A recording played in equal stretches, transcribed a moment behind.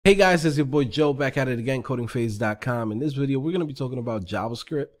Hey guys, it's your boy Joe back at it again, CodingPhase.com. In this video, we're going to be talking about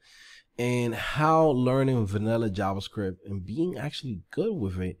JavaScript and how learning vanilla JavaScript and being actually good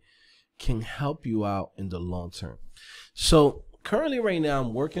with it can help you out in the long term. So currently right now,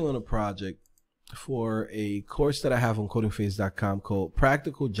 I'm working on a project for a course that I have on CodingPhase.com called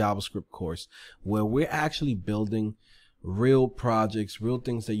Practical JavaScript Course, where we're actually building real projects, real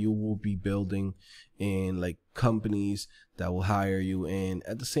things that you will be building in like companies that will hire you, and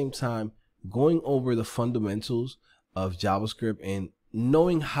at the same time going over the fundamentals of JavaScript and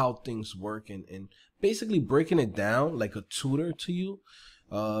knowing how things work and basically breaking it down like a tutor to you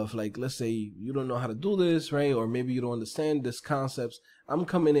of, like, let's say you don't know how to do this, right? Or maybe you don't understand this concepts. I'm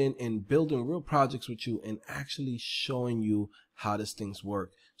coming in and building real projects with you and actually showing you how these things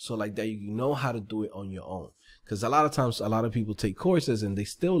work, so like that you know how to do it on your own. Because a lot of times a lot of people take courses and they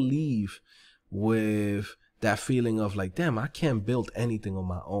still leave with that feeling of like, damn, I can't build anything on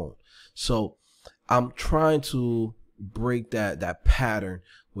my own. So I'm trying to break that pattern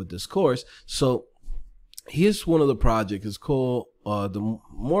with this course. So here's one of the projects. It's called the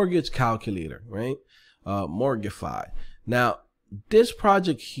mortgage calculator, right? Mortgify. Now this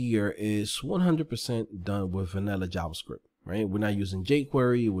project here is 100% done with vanilla JavaScript, right? We're not using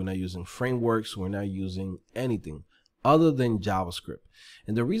jQuery, we're not using frameworks, we're not using anything other than JavaScript.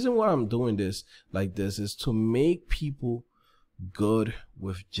 And the reason why I'm doing this like this is to make people good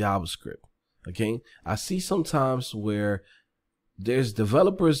with JavaScript. Okay, I see sometimes where there's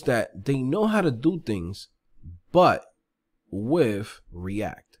developers that they know how to do things, but with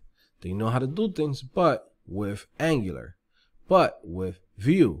React. They know how to do things, but with Angular, but with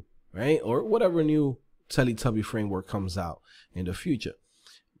Vue, right? Or whatever new Teletubby framework comes out in the future.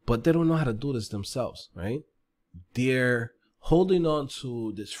 But they don't know how to do this themselves, right? They're holding on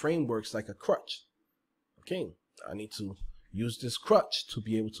to this frameworks like a crutch. Okay, I need to use this crutch to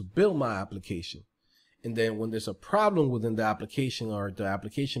be able to build my application. And then when there's a problem within the application or the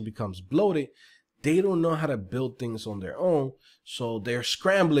application becomes bloated, they don't know how to build things on their own. So they're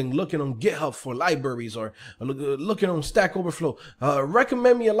scrambling, looking on GitHub for libraries, or looking on Stack Overflow.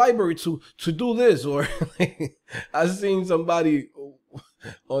 Recommend me a library to do this. Or I've seen somebody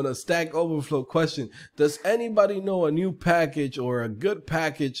on a Stack Overflow question, does anybody know a new package or a good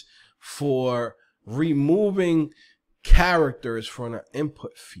package for removing characters from an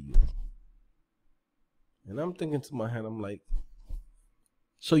input field? And I'm thinking to my head, I'm like,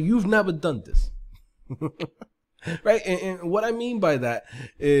 so you've never done this? Right? And what I mean by that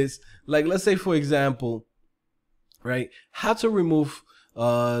is, like, let's say for example, right, how to remove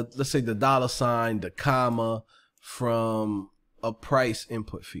let's say the $, the comma from a price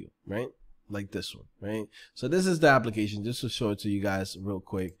input field, right? Like this one, right? So this is the application, just to show it to you guys real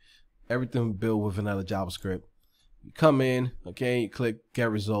quick. Everything built with vanilla JavaScript. You come in, okay, you click get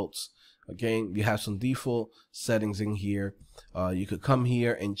results. Okay, you have some default settings in here. You could come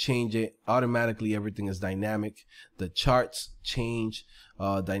here and change it automatically. Everything is dynamic. The charts change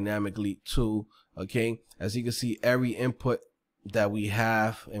dynamically too. Okay, as you can see, every input that we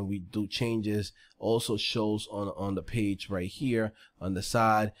have and we do changes also shows on the page right here on the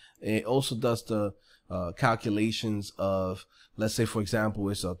side. It also does the calculations of, let's say for example,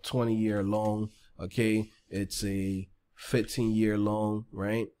 it's a 20-year loan. Okay, it's a 15-year loan,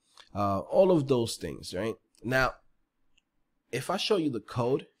 right? All of those things, right? Now, if I show you the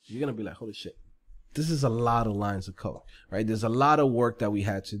code, you're gonna be like, holy shit, this is a lot of lines of code, right? There's a lot of work that we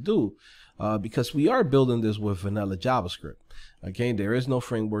had to do because we are building this with vanilla JavaScript. Okay, there is no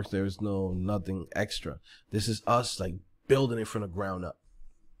frameworks, there is nothing extra. This is us like building it from the ground up.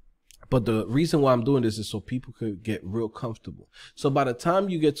 But the reason why I'm doing this is so people could get real comfortable. So by the time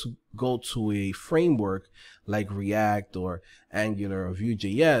you get to go to a framework like React or Angular or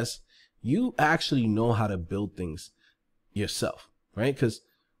Vue.js, you actually know how to build things yourself, right? Because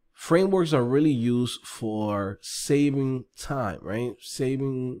frameworks are really used for saving time, right?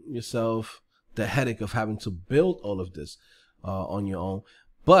 Saving yourself the headache of having to build all of this on your own.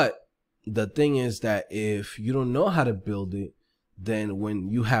 But the thing is that if you don't know how to build it, then when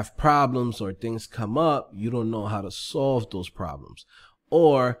you have problems or things come up, you don't know how to solve those problems.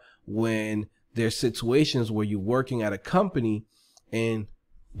 Or when there's situations where you're working at a company and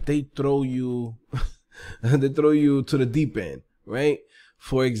they throw you they throw you to the deep end, right?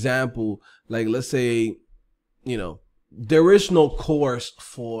 For example, like let's say, you know, there is no course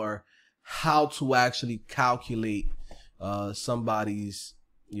for how to actually calculate somebody's,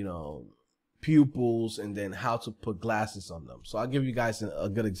 you know, pupils and then how to put glasses on them. So I'll give you guys a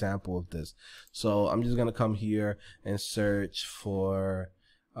good example of this. So I'm just gonna come here and search for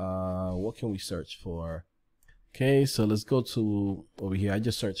what can we search for? Okay, so let's go to over here. I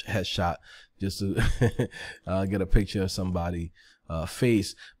just searched headshot just to get a picture of somebody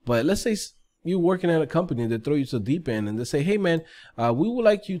face. But let's say you're working at a company that throw you to the deep end and they say, hey man, we would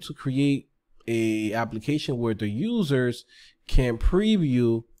like you to create a application where the users can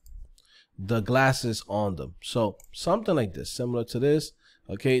preview the glasses on them. So something like this, similar to this.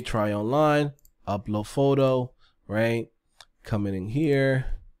 Okay, try online, upload photo, right? Coming in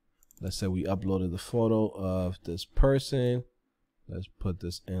here. Let's say we uploaded the photo of this person. Let's put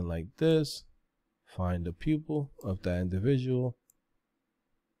this in like this. Find the pupil of that individual.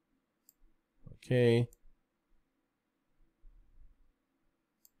 Okay.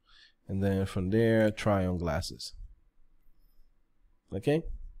 And then from there, try on glasses. Okay.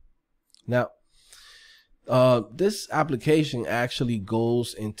 Now, this application actually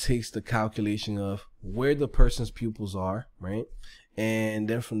goes and takes the calculation of where the person's pupils are, right? And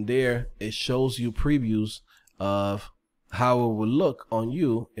then from there, it shows you previews of how it would look on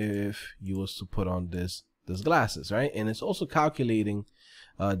you if you was to put on this glasses, right? And it's also calculating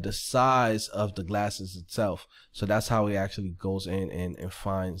the size of the glasses itself. So that's how it actually goes in and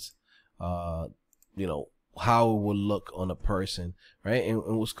finds, you know, how it will look on a person, right? And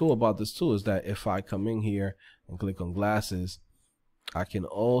what's cool about this too is that if I come in here and click on glasses, I can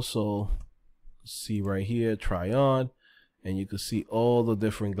also see right here, try on, and you can see all the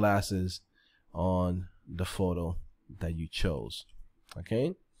different glasses on the photo that you chose.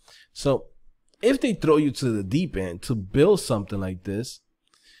 Okay, so if they throw you to the deep end to build something like this,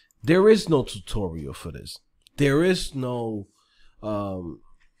 there is no tutorial for this. There is no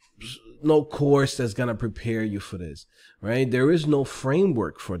course that's gonna prepare you for this, right? There is no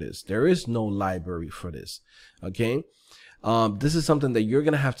framework for this. There is no library for this. Okay, this is something that you're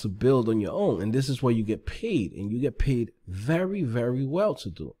gonna have to build on your own, and this is where you get paid, and you get paid very, very well to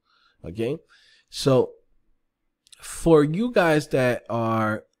do. Okay, so for you guys that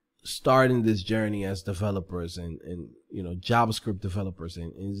are starting this journey as developers and you know, JavaScript developers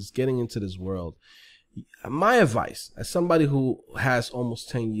and just getting into this world, my advice as somebody who has almost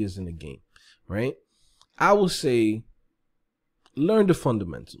 10 years in the game, right? I would say learn the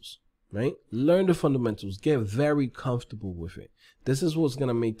fundamentals, right? Learn the fundamentals, get very comfortable with it. This is what's going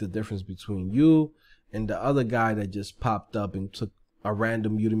to make the difference between you and the other guy that just popped up and took a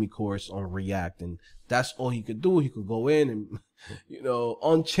random Udemy course on React, and that's all he could do. He could go in and, you know,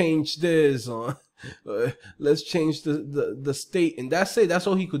 unchange this, on let's change the state, and that's it. That's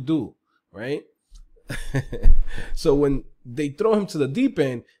all he could do, right? So when they throw him to the deep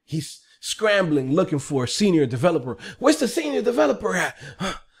end, he's scrambling, looking for a senior developer. Where's the senior developer at?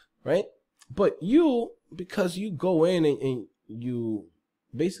 Right? But you, because you go in and you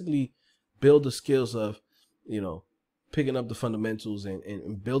basically build the skills of, you know, picking up the fundamentals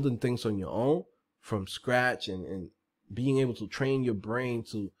and building things on your own from scratch and being able to train your brain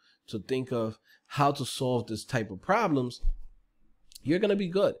to think of how to solve this type of problems, you're going to be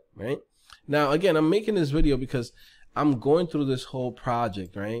good, right? Now, again, I'm making this video because I'm going through this whole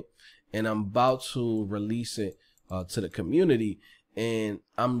project, right? And I'm about to release it to the community. And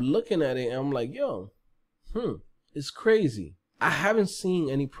I'm looking at it and I'm like, yo, it's crazy. I haven't seen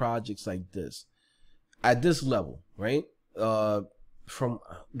any projects like this at this level, right? From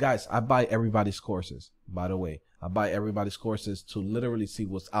guys, I buy everybody's courses, by the way. I buy everybody's courses to literally see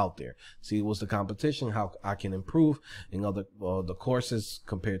what's out there, see what's the competition, how I can improve in other the courses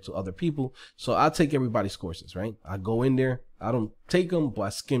compared to other people. So I take everybody's courses, right? I go in there, I don't take them, but I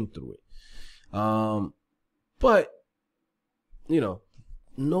skim through it. But you know,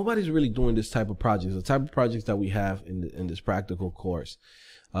 nobody's really doing this type of projects, the type of projects that we have in this practical course,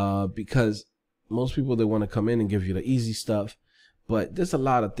 because most people, they want to come in and give you the easy stuff, but there's a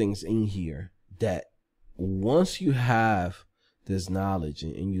lot of things in here that once you have this knowledge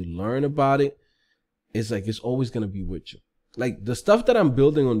and you learn about it, it's like it's always going to be with you. Like the stuff that I'm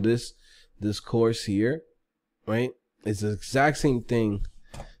building on this course here, right? It's the exact same thing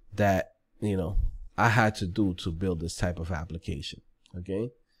that, you know, I had to do to build this type of application. Okay.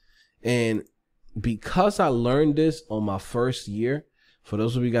 And because I learned this on my first year, for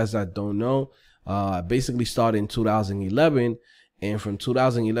those of you guys that don't know, I basically started in 2011, and from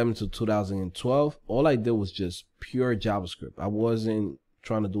 2011 to 2012, all I did was just pure JavaScript. I wasn't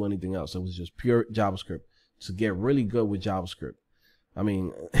trying to do anything else. It was just pure JavaScript to get really good with JavaScript. I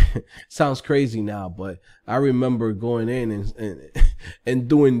mean, sounds crazy now, but I remember going in and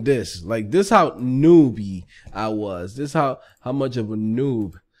doing this. Like, this how newbie I was. This how much of a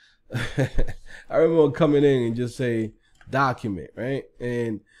noob. I remember coming in and just say document, right?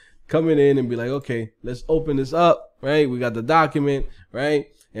 And coming in and be like, okay, let's open this up, right? We got the document, right?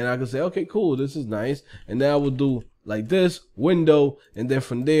 and I could say, okay, cool, this is nice. And then I would do like this, window, and then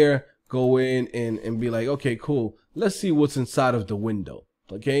from there, go in and be like, okay, cool, let's see what's inside of the window.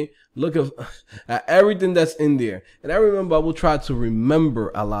 Okay, look at everything that's in there. And I remember I will try to remember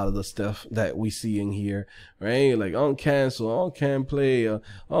a lot of the stuff that we see in here, right? Like on cancel, on can play,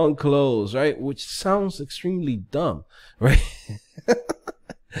 on close, right? Which sounds extremely dumb, right?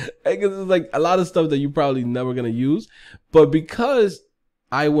 Because it's like a lot of stuff that you're probably never gonna use. But because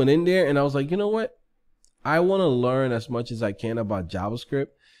I went in there and I was like, you know what? I want to learn as much as I can about JavaScript,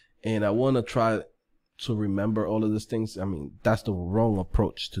 and I want to try to remember all of these things. I mean, that's the wrong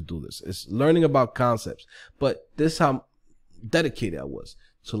approach to do this. It's learning about concepts, but this is how dedicated I was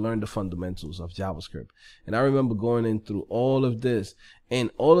to learn the fundamentals of JavaScript. And I remember going in through all of this, and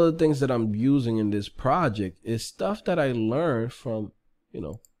all of the things that I'm using in this project is stuff that I learned from, you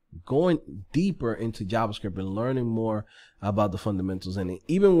know, going deeper into JavaScript and learning more about the fundamentals. And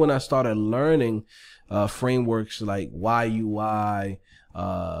even when I started learning frameworks like YUI,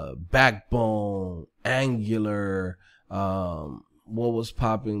 Backbone, Angular, what was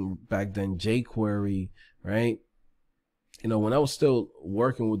popping back then, jQuery, right? You know, when I was still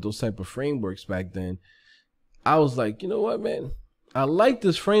working with those type of frameworks back then, I was like, you know what, man, I like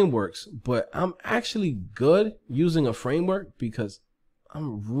these frameworks, but I'm actually good using a framework because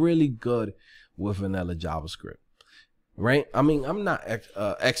I'm really good with vanilla JavaScript, right? I mean, I'm not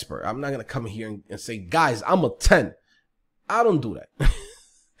expert. I'm not going to come here and say, guys, I'm a 10. I don't do that.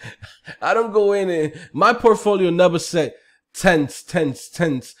 I don't go in and my portfolio never said tens of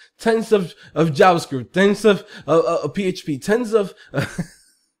JavaScript, tens of PHP, tens of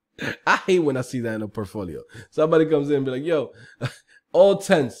I hate when I see that in a portfolio. Somebody comes in and be like, yo, all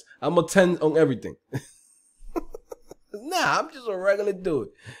tens. I'm a 10 on everything. Nah, I'm just a regular dude.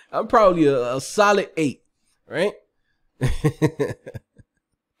 I'm probably a solid 8, right?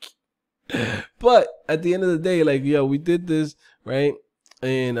 But at the end of the day, like, yo, we did this, right?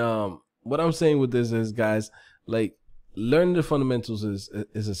 And what I'm saying with this is, guys, like, learning the fundamentals is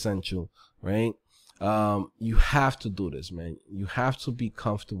essential, right? You have to do this, man. You have to be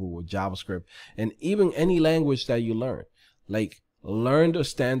comfortable with JavaScript, and even any language that you learn. Like, learn the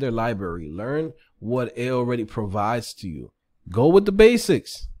standard library, learn what it already provides to you. Go with the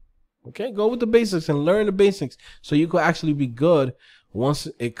basics. Okay, go with the basics and learn the basics so you could actually be good once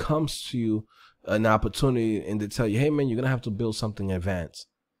it comes to you an opportunity and they tell you, hey man, you're gonna have to build something advanced.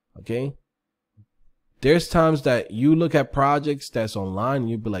 Okay, there's times that you look at projects that's online and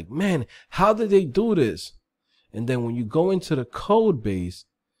you'll be like, man, how did they do this? And then when you go into the code base,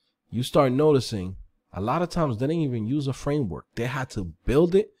 you start noticing a lot of times they didn't even use a framework. They had to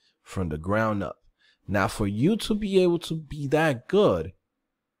build it from the ground up. Now, for you to be able to be that good,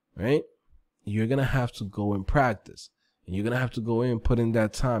 right, you're going to have to go and practice. And you're going to have to go in and put in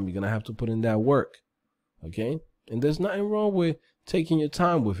that time. You're going to have to put in that work. Okay? And there's nothing wrong with taking your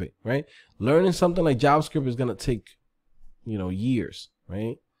time with it, right? Learning something like JavaScript is going to take, you know, years,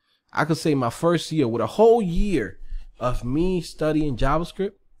 right? I could say my first year, with a whole year of me studying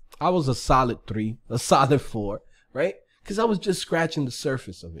JavaScript, I was a solid 3, a solid 4, right? Because I was just scratching the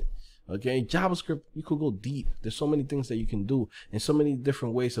surface of it. Okay, JavaScript, you could go deep. There's so many things that you can do and so many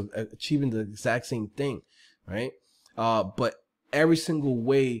different ways of achieving the exact same thing, right? But every single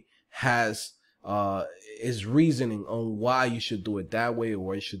way has is reasoning on why you should do it that way or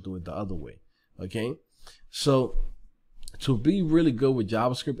why you should do it the other way. Okay, so to be really good with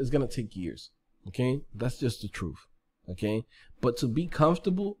JavaScript, it's gonna take years. Okay, that's just the truth. Okay, but to be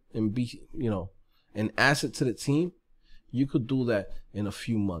comfortable and be, you know, an asset to the team, you could do that in a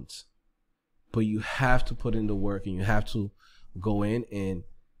few months. But you have to put in the work, and you have to go in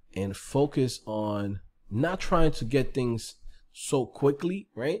and focus on not trying to get things so quickly,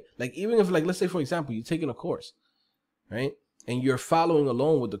 right? Like, even if, like, let's say, for example, you're taking a course, right? And you're following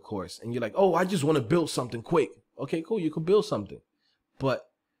along with the course, and you're like, oh, I just want to build something quick. Okay, cool, you could build something. But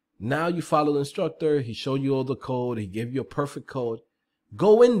now you follow the instructor, he showed you all the code, he gave you a perfect code.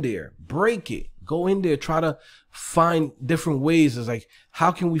 Go in there, break it. Go in there, try to find different ways. It's like,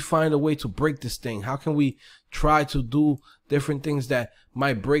 how can we find a way to break this thing? How can we try to do different things that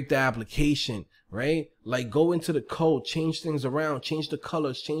might break the application, right? Like, go into the code, change things around, change the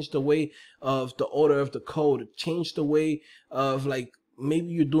colors, change the way of the order of the code, change the way of, like, maybe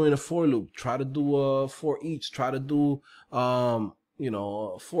you're doing a for loop. Try to do a for each, try to do, you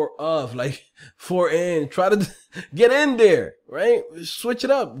know, for of, like, for in, try to get in there, right? Switch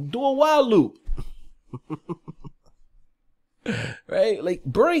it up, do a while loop. Right? Like,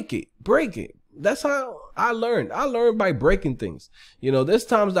 break it. That's how I learned. I learned by breaking things. You know, there's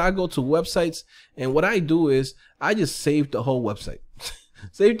times that I go to websites and what I do is I just save the whole website.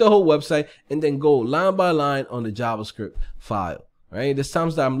 Save the whole website and then go line by line on the JavaScript file, right? There's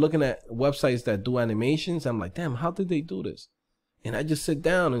times that I'm looking at websites that do animations. I'm like, damn, how did they do this? And I just sit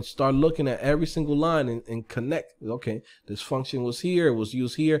down and start looking at every single line and connect. Okay, this function was here, it was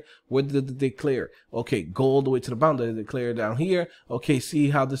used here. Where did it declare? Okay, go all the way to the boundary, did it declare down here? Okay,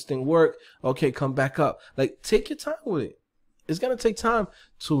 see how this thing worked. Okay, come back up. Like, take your time with it. It's gonna take time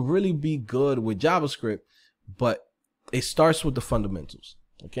to really be good with JavaScript, but it starts with the fundamentals.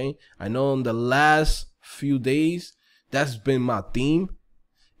 Okay, I know in the last few days that's been my theme,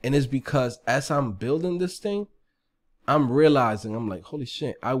 and it's because as I'm building this thing, I'm realizing, I'm like, holy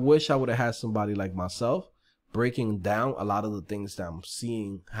shit, I wish I would have had somebody like myself breaking down a lot of the things that I'm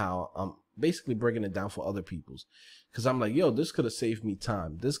seeing, how I'm basically breaking it down for other people's. Because I'm like, yo, this could have saved me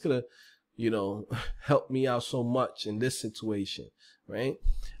time. This could have, you know, helped me out so much in this situation, right?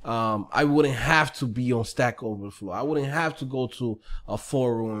 I wouldn't have to be on Stack Overflow. I wouldn't have to go to a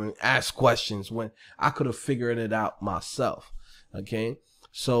forum and ask questions when I could have figured it out myself, okay?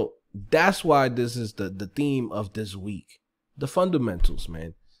 So that's why this is the theme of this week, the fundamentals,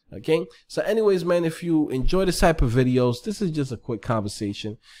 man. Okay, so anyways, man, if you enjoy this type of videos, this is just a quick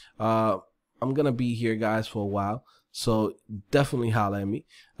conversation. I'm gonna be here, guys, for a while, so definitely holler at me.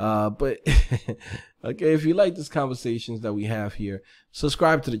 But okay, if you like these conversations that we have here,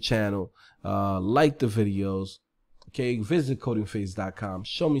 subscribe to the channel, like the videos. Okay, visit CodingPhase.com,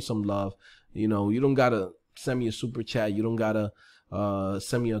 show me some love. You know, you don't gotta send me a super chat, you don't gotta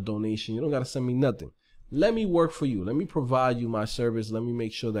send me a donation, you don't gotta send me nothing. Let me work for you. Let me provide you my service. Let me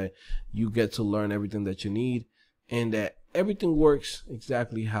make sure that you get to learn everything that you need and that everything works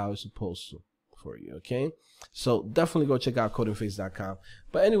exactly how it's supposed to for you. Okay, so definitely go check out CodingPhase.com.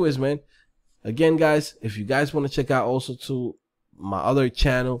 But anyways, man, again, guys, if you guys want to check out also to my other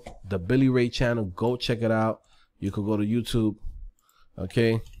channel, the Billy Ray channel, go check it out. You could go to YouTube.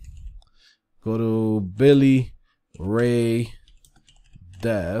 Okay, go to Billy Ray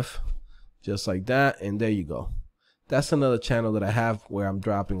Dev, just like that, and there you go. That's another channel that I have where I'm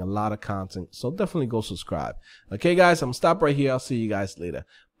dropping a lot of content, so definitely go subscribe. Okay, guys, I'm gonna stop right here. I'll see you guys later.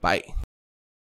 Bye.